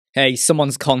Hey,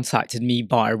 someone's contacted me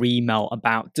via email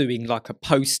about doing like a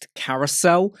post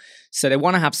carousel. So they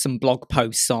want to have some blog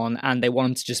posts on and they want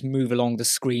them to just move along the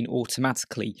screen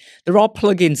automatically. There are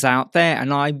plugins out there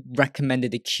and I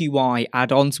recommended the QI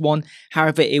add-ons one.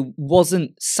 However, it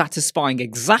wasn't satisfying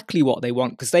exactly what they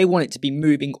want because they want it to be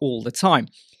moving all the time.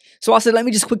 So I said, let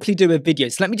me just quickly do a video.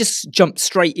 So let me just jump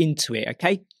straight into it,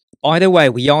 okay? By the way,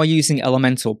 we are using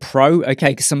Elementor Pro, okay,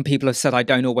 because some people have said I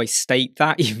don't always state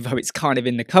that, even though it's kind of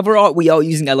in the cover art. We are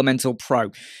using Elementor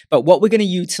Pro. But what we're going to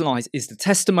utilize is the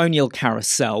testimonial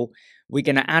carousel. We're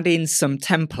going to add in some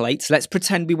templates. Let's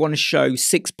pretend we want to show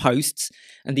 6 posts.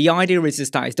 And the idea is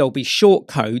that there'll be short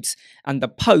codes and the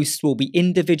posts will be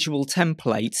individual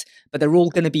templates, but they're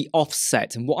all going to be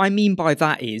offset. And what I mean by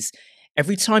that is,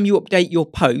 every time you update your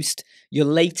post, your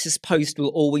latest post will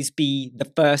always be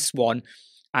the first one,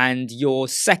 and your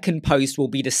second post will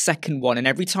be the second one. And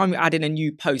every time you add in a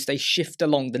new post, they shift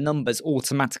along the numbers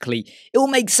automatically. It will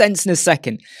make sense in a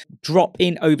second. Drop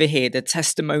in over here the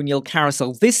testimonial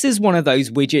carousel. This is one of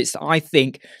those widgets that I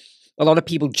think a lot of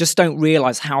people just don't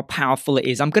realize how powerful it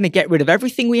is. I'm going to get rid of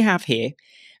everything we have here,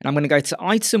 and I'm going to go to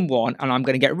item 1, and I'm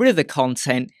going to get rid of the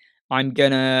content. I'm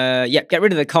going to, get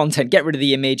rid of the content, get rid of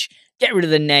the image, get rid of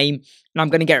the name, and I'm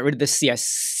going to get rid of the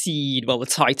CSC, well, the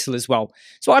title as well.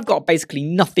 So I've got basically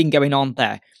nothing going on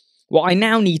there. What I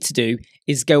now need to do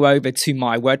is go over to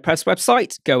my WordPress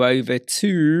website, go over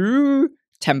to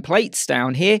templates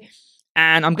down here,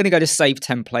 and I'm going to go to save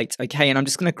template, okay? And I'm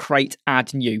just going to create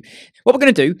add new. What we're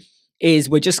going to do is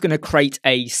we're just going to create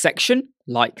a section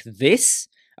like this,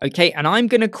 okay? And I'm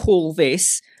going to call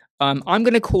this, I'm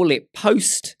going to call it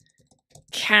post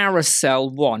carousel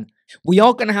 1. We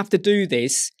are going to have to do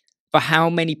this for how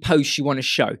many posts you want to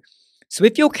show. So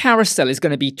if your carousel is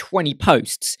going to be 20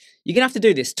 posts, you're going to have to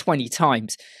do this 20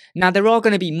 times. Now, there are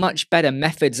going to be much better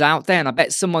methods out there, and I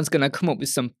bet someone's going to come up with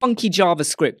some funky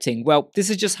JavaScripting. Well, this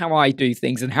is just how I do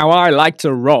things and how I like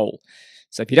to roll.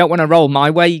 So if you don't want to roll my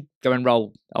way, go and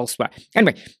roll elsewhere.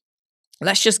 Anyway,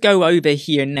 let's just go over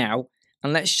here now,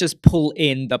 and let's just pull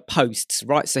in the posts,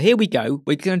 right? So here we go.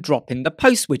 We're going to drop in the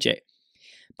post widget.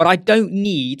 But I don't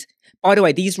need, by the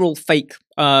way, these are all fake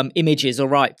images, all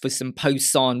right, for some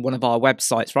posts on one of our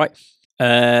websites, right?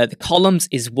 The columns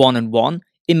is 1 and 1.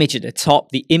 Image at the top.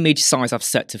 The image size I've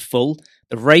set to full.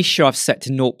 The ratio I've set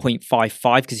to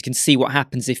 0.55 because you can see what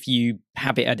happens if you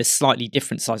have it at a slightly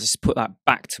different size. Just put that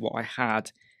back to what I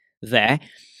had there.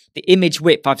 The image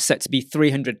width I've set to be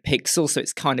 300 pixels, so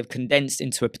it's kind of condensed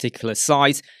into a particular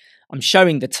size. I'm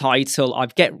showing the title.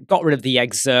 I've got rid of the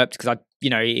excerpt because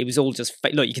it was all just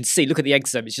fake. Look, you can see, look at the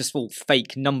excerpt. It's just all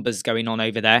fake numbers going on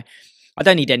over there. I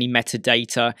don't need any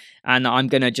metadata. And I'm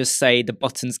going to just say the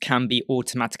buttons can be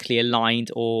automatically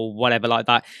aligned or whatever like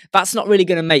that. That's not really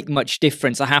going to make much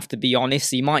difference, I have to be honest.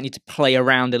 So you might need to play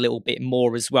around a little bit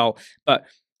more as well. But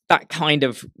that kind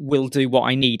of will do what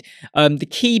I need. The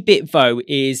key bit, though,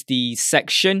 is the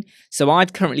section. So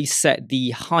I've currently set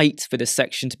the height for the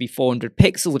section to be 400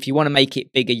 pixels. If you want to make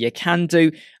it bigger, you can do.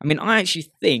 I mean, I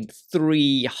actually think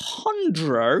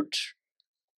 300...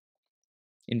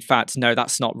 In fact, no,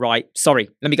 that's not right. Sorry,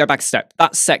 let me go back a step.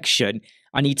 That section,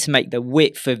 I need to make the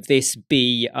width of this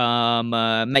be, let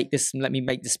me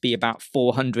make this be about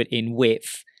 400 in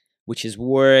width, which is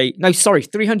no, sorry,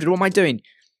 300, what am I doing?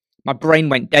 My brain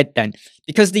went dead then.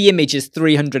 Because the image is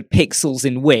 300 pixels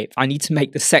in width, I need to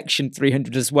make the section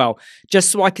 300 as well, just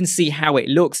so I can see how it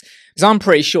looks. Because I'm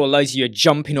pretty sure loads of you are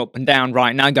jumping up and down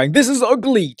right now going, this is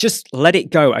ugly. Just let it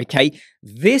go, okay?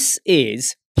 This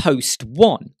is post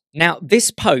 1. Now,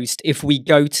 this post, if we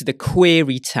go to the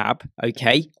query tab,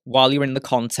 okay, while you're in the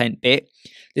content bit,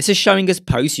 this is showing us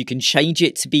posts. You can change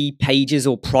it to be pages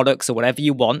or products or whatever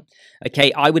you want.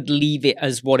 Okay, I would leave it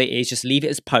as what it is. Just leave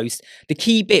it as post. The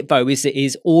key bit, though, is it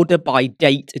is order by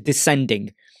date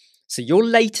descending. So your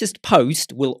latest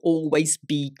post will always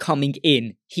be coming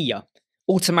in here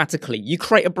automatically. You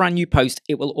create a brand new post,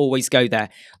 it will always go there.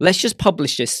 Let's just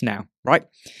publish this now, right?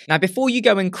 Now, before you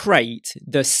go and create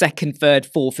the 2nd,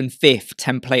 3rd, 4th, and 5th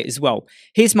template as well,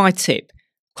 here's my tip.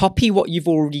 Copy what you've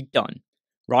already done.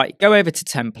 Right, go over to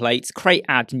templates, create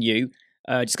add new,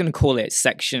 just going to call it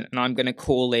section, and I'm going to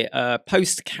call it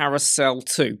post carousel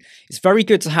 2. It's very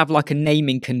good to have like a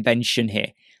naming convention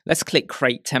here. Let's click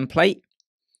create template,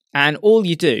 and all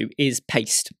you do is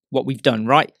paste what we've done,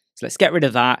 right? So let's get rid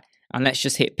of that, and let's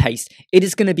just hit paste. It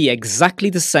is going to be exactly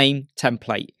the same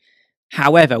template.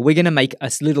 However, we're going to make a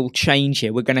little change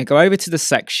here. We're going to go over to the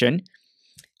section,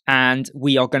 and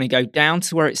we are going to go down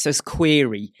to where it says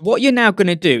query. What you're now going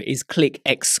to do is click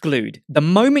exclude. The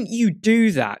moment you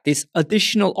do that, this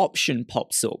additional option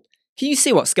pops up. Can you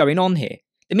see what's going on here?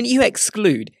 The minute you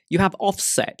exclude, you have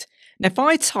offset. Now, if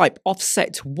I type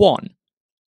offset 1,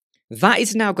 that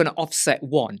is now going to offset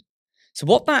 1. So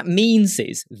what that means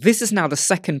is this is now the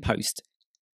second post.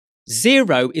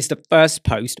 0 is the first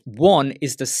post, 1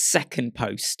 is the second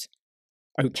post.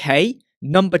 Okay?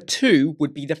 Number 2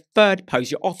 would be the third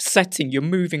post. You're offsetting, you're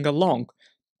moving along.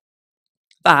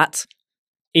 That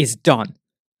is done.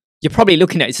 You're probably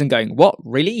looking at this and going, what?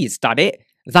 Really? Is that it?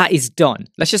 That is done.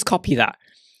 Let's just copy that.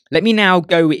 Let me now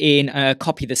go in,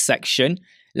 copy the section.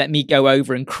 Let me go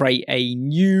over and create a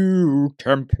new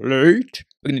template.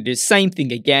 We're going to do the same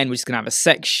thing again. We're just going to have a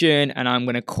section, and I'm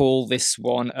going to call this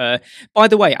one. By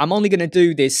the way, I'm only going to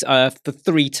do this for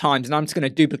 3 times, and I'm just going to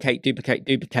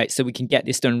duplicate, so we can get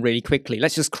this done really quickly.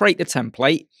 Let's just create the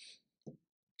template.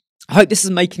 I hope this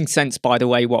is making sense, by the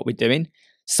way, what we're doing.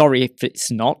 Sorry if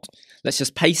it's not. Let's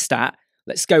just paste that.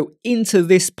 Let's go into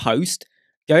this post,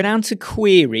 go down to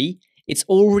query. It's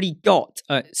already got,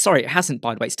 sorry, it hasn't,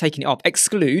 by the way, it's taking it off.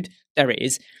 Exclude, there it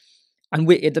is.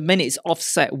 And at the minute it's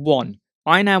offset 1.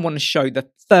 I now want to show the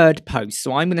third post.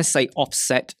 So I'm going to say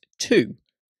offset 2.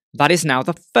 That is now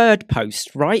the third post,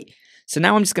 right? So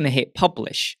now I'm just going to hit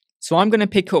publish. So I'm going to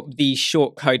pick up the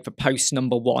shortcode for post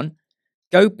number 1.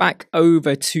 Go back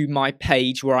over to my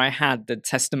page where I had the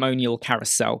testimonial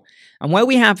carousel. And where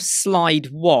we have slide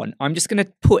 1, I'm just going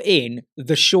to put in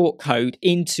the shortcode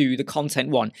into the content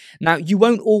 1. Now, you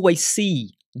won't always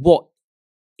see what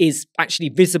is actually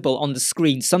visible on the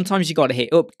screen. Sometimes you got to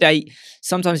hit update.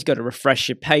 Sometimes you got to refresh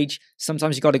your page.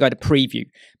 Sometimes you got to go to preview.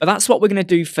 But that's what we're going to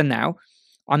do for now.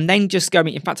 I'm then just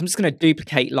going, in fact, I'm just going to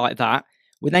duplicate like that.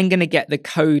 We're then going to get the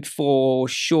code for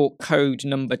shortcode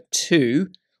number 2.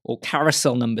 Or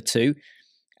carousel number 2,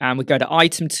 and we go to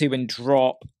item 2 and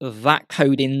drop that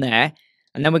code in there,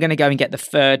 and then we're going to go and get the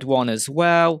third one as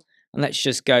well, and let's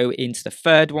just go into the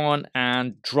third one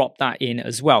and drop that in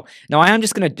as well. Now I am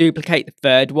just going to duplicate the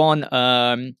third one.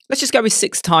 Let's just go with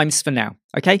 6 times for now,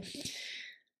 okay?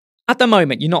 At the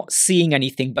moment, you're not seeing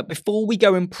anything, but before we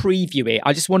go and preview it,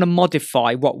 I just want to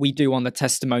modify what we do on the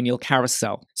testimonial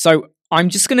carousel. So I'm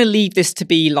just going to leave this to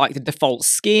be like the default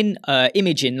skin,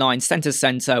 image inline,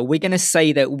 center. We're going to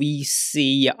say that we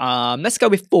see, let's go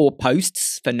with 4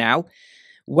 posts for now.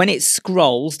 When it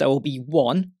scrolls, there will be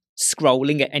 1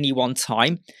 scrolling at any one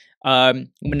time. I'm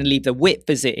going to leave the width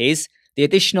as it is. The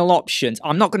additional options,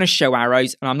 I'm not going to show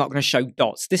arrows and I'm not going to show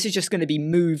dots. This is just going to be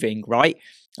moving, right?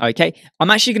 Okay,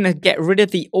 I'm actually going to get rid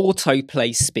of the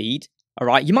autoplay speed. All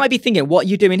right, you might be thinking, what are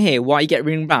you doing here? Why are you getting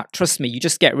rid of that? Trust me, you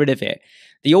just get rid of it.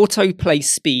 The autoplay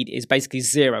speed is basically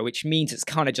 0, which means it's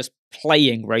kind of just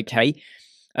playing, okay?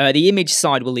 The image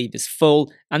side will leave as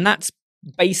full, and that's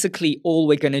basically all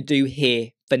we're going to do here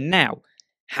for now.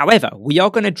 However, we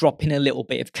are going to drop in a little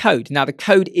bit of code. Now, the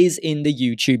code is in the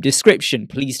YouTube description.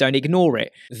 Please don't ignore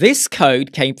it. This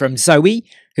code came from Zoe,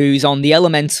 who's on the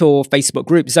Elementor Facebook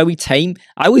group, Zoe Tame.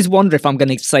 I always wonder if I'm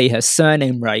going to say her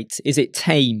surname right. Is it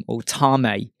Tame or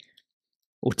Tame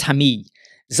or Tami?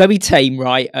 Zoe Tame,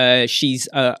 right? She's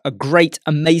a great,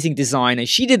 amazing designer.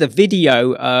 She did a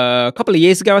video a couple of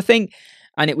years ago, I think,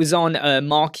 and it was on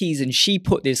Marquees, and she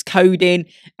put this code in,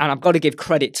 and I've got to give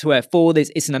credit to her for this.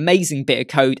 It's an amazing bit of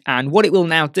code, and what it will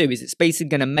now do is it's basically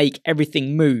going to make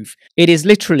everything move. It is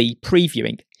literally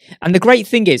previewing. And the great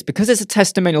thing is, because it's a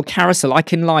testimonial carousel, I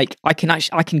can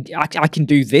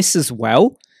do this as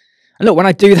well. And look, when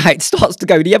I do that, it starts to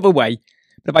go the other way.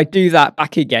 But if I do that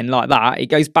back again like that, it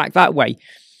goes back that way.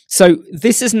 So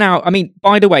this is now, I mean,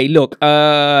 by the way, look,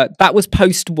 that was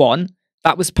post 1,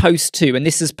 that was post 2, and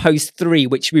this is post 3,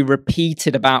 which we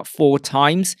repeated about 4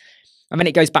 times. And then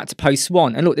it goes back to post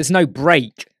 1. And look, there's no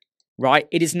break, right?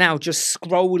 It is now just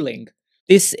scrolling.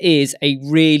 This is a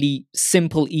really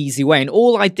simple, easy way. And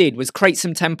all I did was create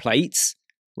some templates,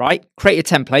 right? Created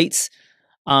templates,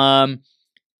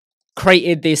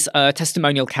 created this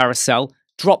testimonial carousel,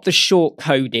 dropped the short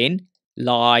code in,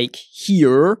 like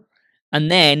here. And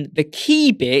then the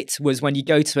key bit was when you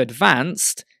go to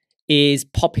advanced, is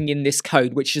popping in this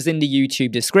code, which is in the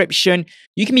YouTube description.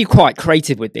 You can be quite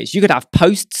creative with this. You could have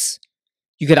posts,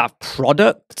 you could have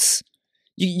products,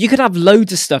 you could have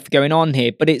loads of stuff going on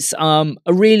here, but it's a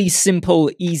really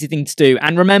simple, easy thing to do.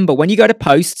 And remember, when you go to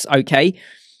posts, okay,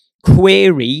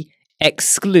 query,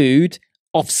 exclude,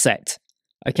 offset.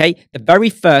 Okay, the very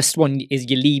first one is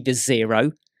you leave the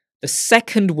 0. The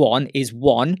second one is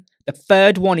 1. The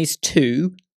third one is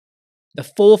 2. The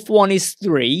fourth one is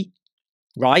 3.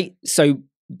 Right? So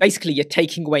basically, you're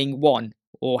taking away 1,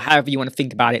 or however you want to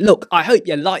think about it. Look, I hope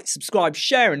you like, subscribe,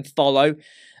 share, and follow.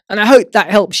 And I hope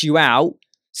that helps you out.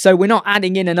 So we're not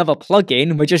adding in another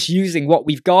plugin. We're just using what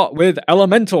we've got with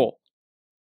Elementor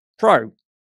Pro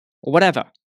or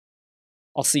whatever.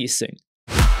 I'll see you soon.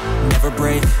 Never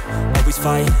break, always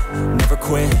fight, never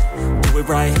quit, do it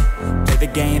right, play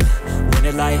the game, win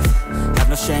it life, have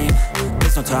no shame,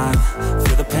 there's no time,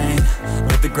 feel the pain,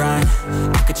 live the grind,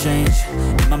 I could change,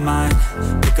 in my mind,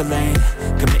 pick a lane,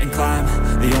 commit and climb,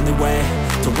 the only way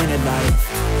to win it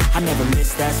life, I never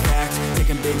miss, that's fact.